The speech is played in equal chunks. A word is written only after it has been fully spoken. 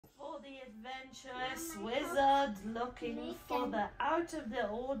adventurous wizard looking for the out of the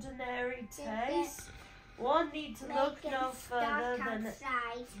ordinary taste. One need to look no further than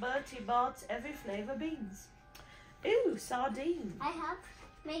Bertie Bott's every flavour beans. Ooh, sardine. I help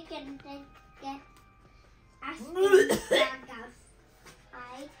make it get a dog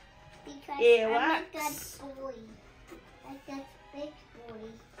outside because I'm a good boy. Like a big boy.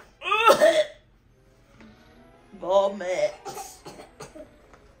 Vomit.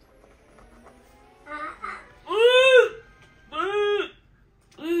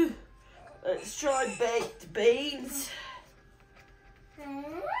 Let's try baked beans.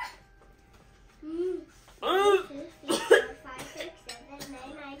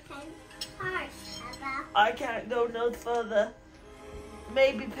 I can't go no further.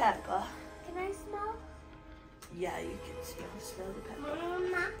 Maybe pepper. Can I smell? Yeah, you can smell the pepper.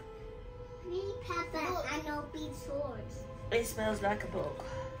 Mama, be pepper and no be swords. It smells like a book.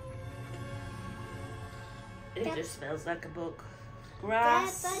 It just smells like a book.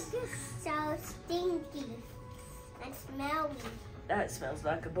 Grass. That book is so stinky and smelly. That smells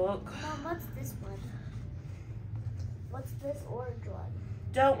like a book. Mom, what's this one? What's this orange one?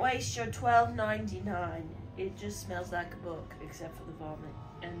 Don't waste your $12.99. It just smells like a book, except for the vomit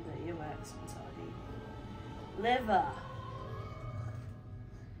and the earwax and sardine. Liver.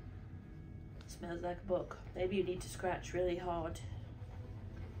 Smells like a book. Maybe you need to scratch really hard.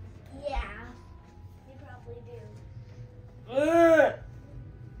 Yeah, you probably do.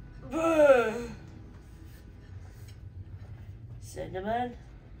 Cinnamon.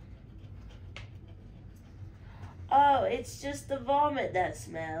 Oh, it's just the vomit that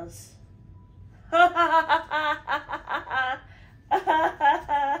smells. I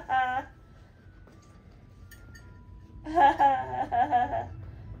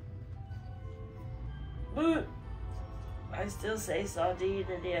still say sardine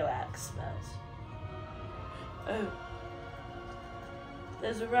and earwax smells. Oh.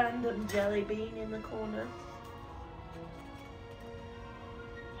 There's a random jelly bean in the corner.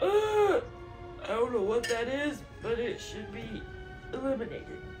 I don't know what that is, but it should be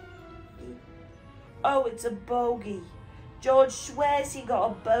eliminated. Oh, it's a bogey. George swears he got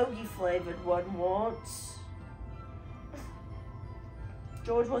a bogey flavored one once.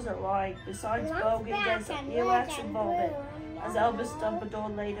 George wasn't lying. Besides bogey, there's earwax and vomit, as Albus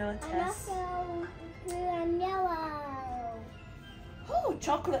Dumbledore later attests. Blue and yellow. Oh,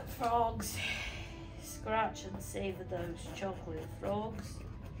 chocolate frogs. Scratch and savor those chocolate frogs.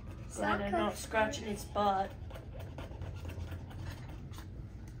 Glad I'm not scratching its butt.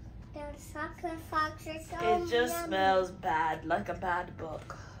 Those chocolate frogs are so It just yummy. smells bad, like a bad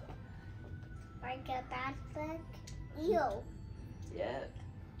book. Like a bad book? Ew. Yeah,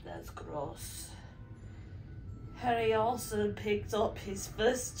 that's gross. Harry also picked up his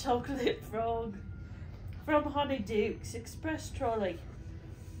first chocolate frog from Honeyduke's express trolley.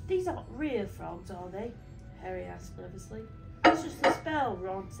 These aren't real frogs, are they? Harry asked nervously. It's just a spell,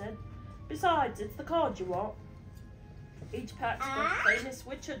 Ron said. Besides, it's the card you want. Each pack's got a famous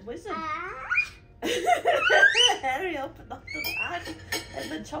witch and wizard. Harry opened up the pack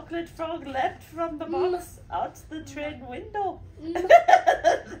and the chocolate frog leapt from the box out the train window.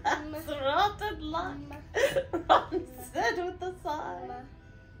 That's rotten luck, Ron said with a sigh.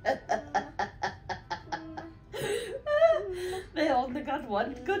 They only got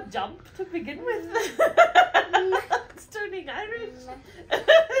one good jump to begin with. It's turning Irish.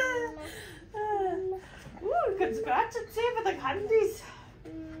 Ooh, can scratch and savor the candies.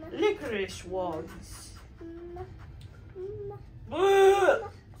 Licorice ones.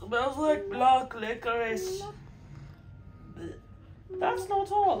 Smells like black licorice. That's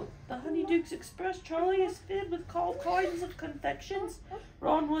not all. The Honeyduke's Express trolley is filled with all kinds of confections.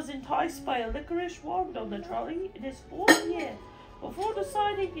 Ron was enticed by a licorice wand on the trolley in his fourth year before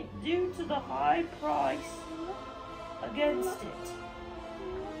deciding it due to the high price against it.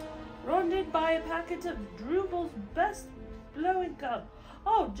 Ron did buy a packet of Drooble's best blowing gum.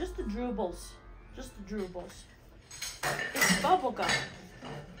 Oh, just the Droobles. Just the Droobles. It's bubble gum.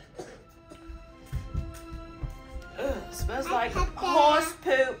 Ugh, smells like horse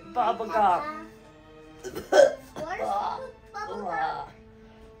poop bubble gum.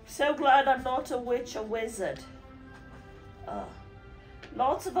 So glad I'm not a witch or wizard.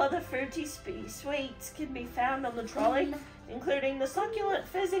 Lots of other fruity sweets can be found on the trolley, including the succulent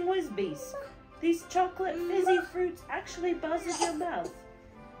fizzing Whizbees. These chocolate fizzy fruits actually buzz in your mouth.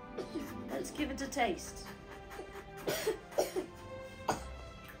 Let's give it a taste.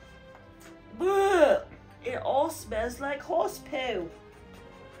 It all smells like horse poo.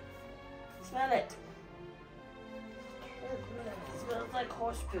 Smell it. It smells like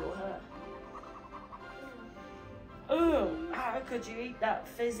horse poo, huh? Oh, how could you eat that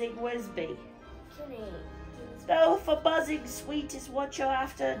fizzing Whizbee? Can I? No, if a buzzing sweet is what you're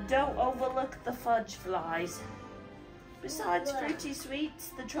after, don't overlook the fudge flies. Besides fruity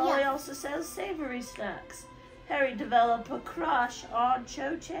sweets, the trolley also sells savory snacks. Harry developed a crush on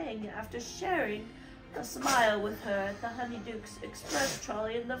Cho Chang after sharing a smile with her at the Honeydukes Express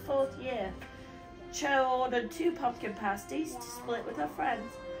trolley in the 4th year. Cho ordered 2 pumpkin pasties to split with her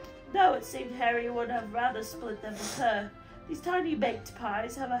friends, though it seemed Harry would have rather split them with her. These tiny baked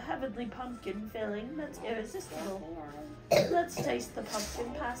pies have a heavenly pumpkin filling that's irresistible. Let's taste the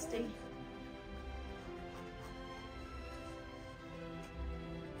pumpkin pasty.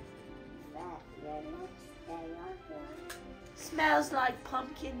 Smells like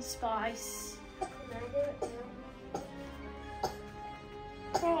pumpkin spice.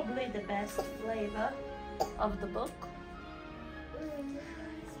 Probably the best flavor of the book.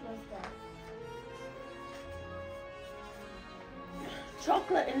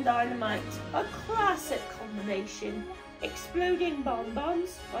 Chocolate and dynamite, a classic combination. Exploding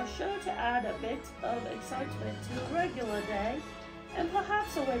bonbons are sure to add a bit of excitement to a regular day, and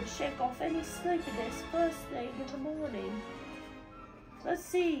perhaps a way to shake off any sleepiness first thing in the morning. Let's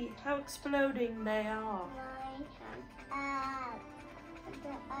see how exploding they are.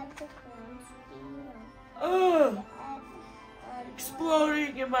 Ugh!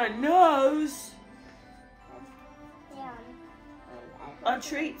 Exploding in my nose! A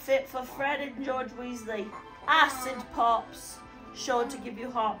treat fit for Fred and George Weasley. Acid pops, sure to give you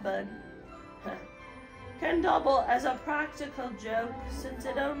heartburn. Can double as a practical joke, since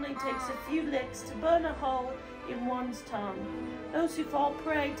it only takes a few licks to burn a hole in one's tongue. Those who fall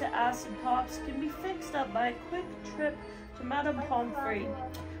prey to acid pops can be fixed up by a quick trip to Madame Pomfrey,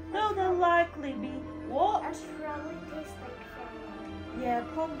 though they'll likely be what? Probably tastes like throw. Yeah,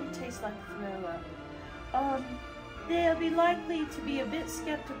 probably tastes like throw up. They'll be likely to be a bit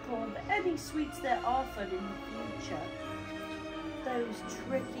skeptical of any sweets they're offered in the future. Those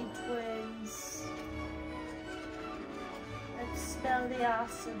tricky twins. Let's smell the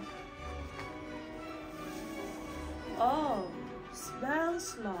acid. Oh,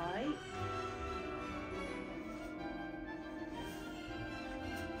 smells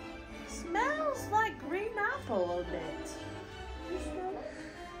like green apple a bit. You smell it?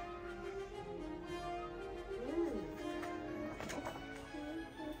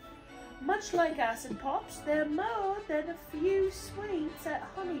 Much like acid pops, they're more than a few sweets at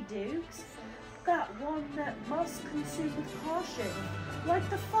Honeydukes. That one that must consume with caution, like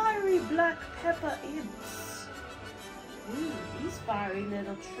the fiery black pepper imps. Ooh, these fiery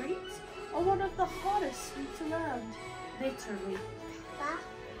little treats are one of the hottest sweets around, literally.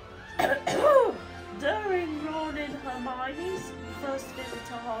 During Ron and Hermione's first visit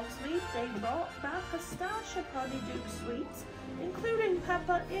to Hogsmeade, they brought back a stash of Honeydew sweets, including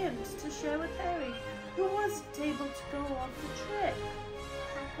pepper imps, to share with Harry, who wasn't able to go on the trip.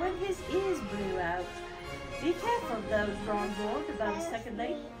 When his ears blew out, be careful of those, Ron warned about a second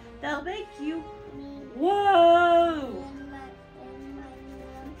late. They'll make you... Whoa!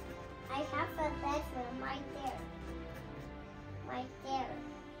 I have a bedroom right there. Right there.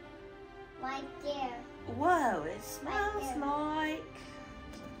 Right there. Whoa, it smells like...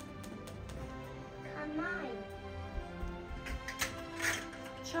 Come on.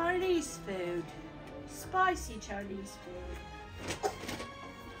 Chinese food. Spicy Chinese food.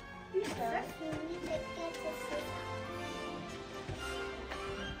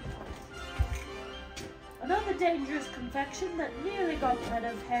 Another dangerous confection that nearly got rid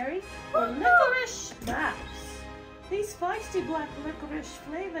of Harry were licorice schnapps. These feisty black licorice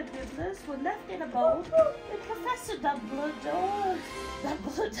flavored nibblers were left in a bowl in Professor Dumbledore's...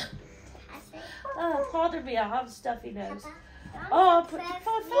 pardon me, I have a stuffy nose.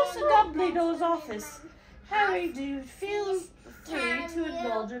 Professor Dumbledore's office. Harry, do feel free to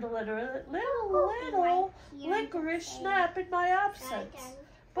indulge in a little licorice snap in my absence.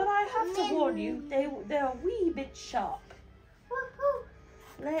 But I have to warn you, they're a wee bit sharp.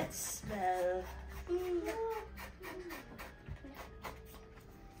 Let's smell.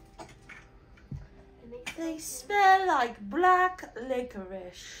 They smell like black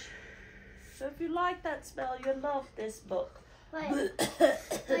licorice. So if you like that smell, you'll love this book. Wait, I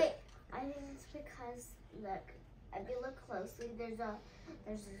think it's because, look, if you look closely, there's a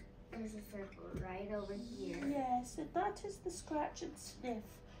circle right over here. Yes, and that is the scratch and sniff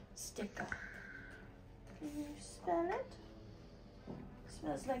sticker. Can you smell it?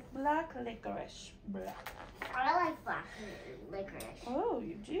 Smells like black licorice. Black. I like black licorice. Oh,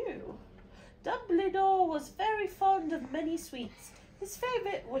 you do? Dumbledore was very fond of many sweets. His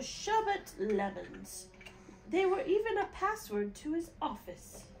favorite was sherbet lemons. They were even a password to his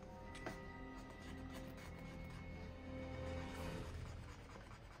office.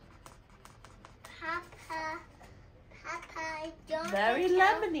 Papa, don't Very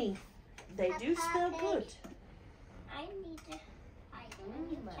lemony. They do smell good. I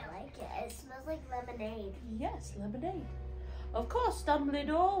like it. It smells like lemonade. Yes, lemonade. Of course,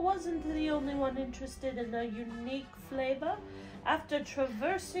 Dumbledore wasn't the only one interested in a unique flavor. After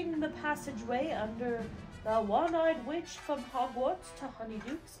traversing the passageway under the one-eyed witch from Hogwarts to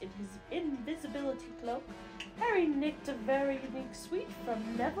Honeydukes in his invisibility cloak, Harry nicked a very unique sweet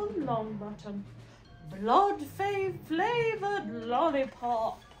from Neville Longbottom. Blood-flavored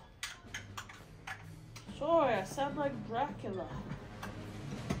lollipop. Sorry, I sound like Dracula.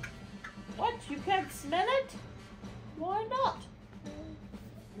 What? You can't smell it? Why not?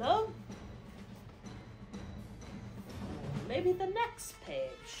 No? Maybe the next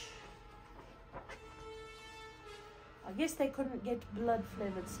page. I guess they couldn't get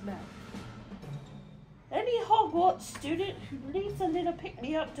blood-flavored smell. Any Hogwarts student who needs a little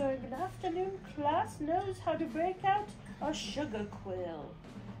pick-me-up during an afternoon class knows how to break out a sugar quill.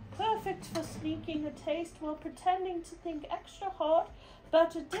 Perfect for sneaking a taste while pretending to think extra hard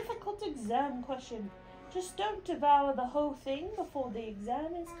about a difficult exam question. Just don't devour the whole thing before the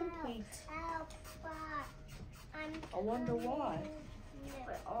exam is complete. I wonder why.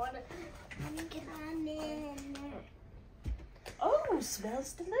 I'm coming. Oh,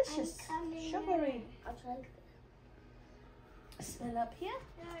 smells delicious. Sugary. I'll try. Smell up here.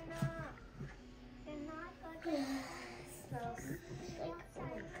 They're not good. Smells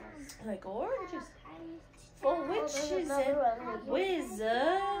like oranges. For witches and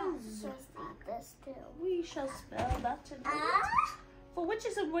wizards, we shall smell that in For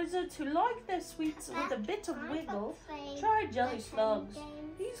witches and wizards who like their sweets with a bit of wiggle, try jelly slugs.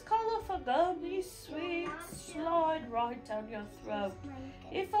 These colourful gummy sweets slide right down your throat.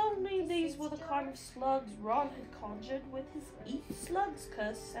 If only these were the kind of slugs Ron had conjured with his Eat Slugs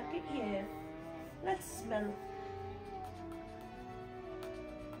curse second year. Let's smell.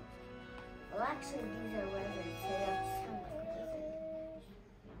 Well, actually, these are wizards. They don't smell like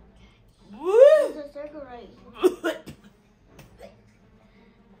wizards. These are great.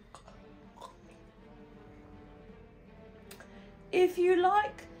 If you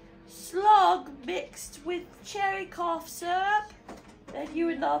like slug mixed with cherry cough syrup, then you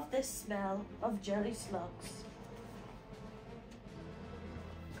would love this smell of jelly slugs.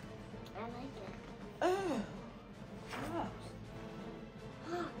 I like it. Oh, wow.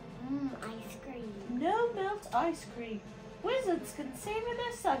 Ice cream. No melt ice cream. Wizards can savor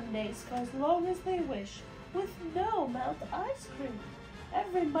their sundaes for as long as they wish with no melt ice cream.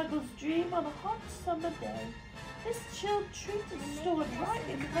 Every muggle's dream on a hot summer day. This chilled treat is stored right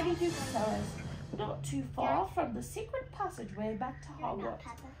in Honeydukes cellars, not too far from the secret passageway back to Hogwarts.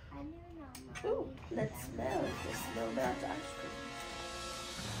 Ooh, let's smell this no melt ice cream.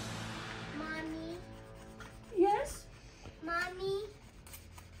 Mommy. Yes? Mommy.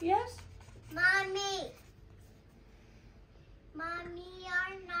 Yes? Mommy. Mommy,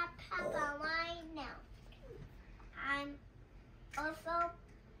 you're not Papa right now. I'm also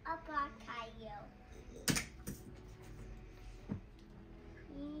a black coyote.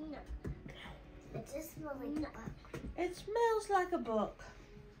 No. It just smells like a book. It smells like a book.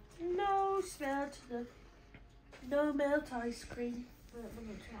 No smell to the no melt ice cream. Let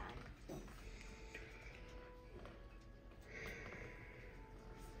me try.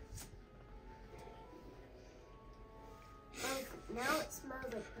 Now it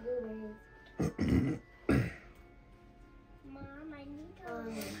smells like blueberries. Mom, I need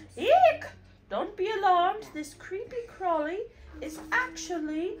Eek! Don't be alarmed. This creepy crawly is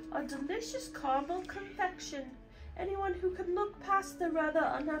actually a delicious caramel confection. Anyone who can look past the rather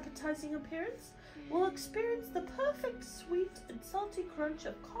unappetizing appearance will experience the perfect sweet and salty crunch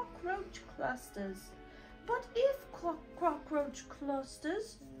of cockroach clusters. But if cockroach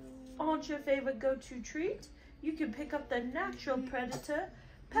clusters aren't your favorite go-to treat, you can pick up the natural predator,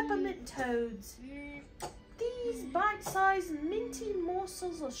 peppermint toads. These bite-sized minty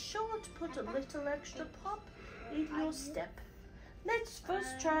morsels are sure to put a little extra pop in your step. Let's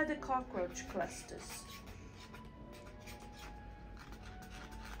first try the cockroach clusters.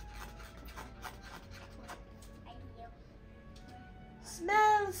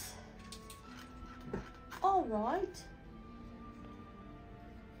 Smells all right.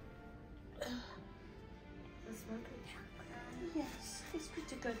 Yes, it's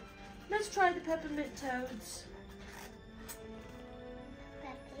pretty good. Let's try the peppermint toads.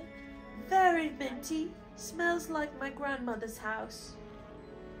 Very minty. Smells like my grandmother's house.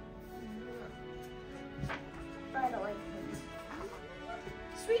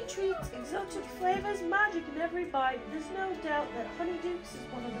 treats, exotic flavors, magic in every bite. There's no doubt that Honeydukes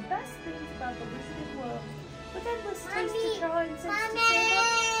is one of the best things about the wizarding world. With endless taste to try and sense to savor.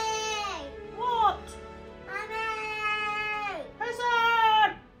 What?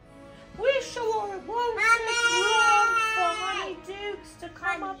 Listen! We sure won't take long for Honeydukes to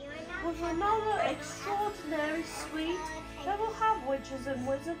come up with another extraordinary sweet that will have witches and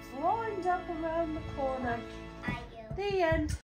wizards lined up around the corner. The end.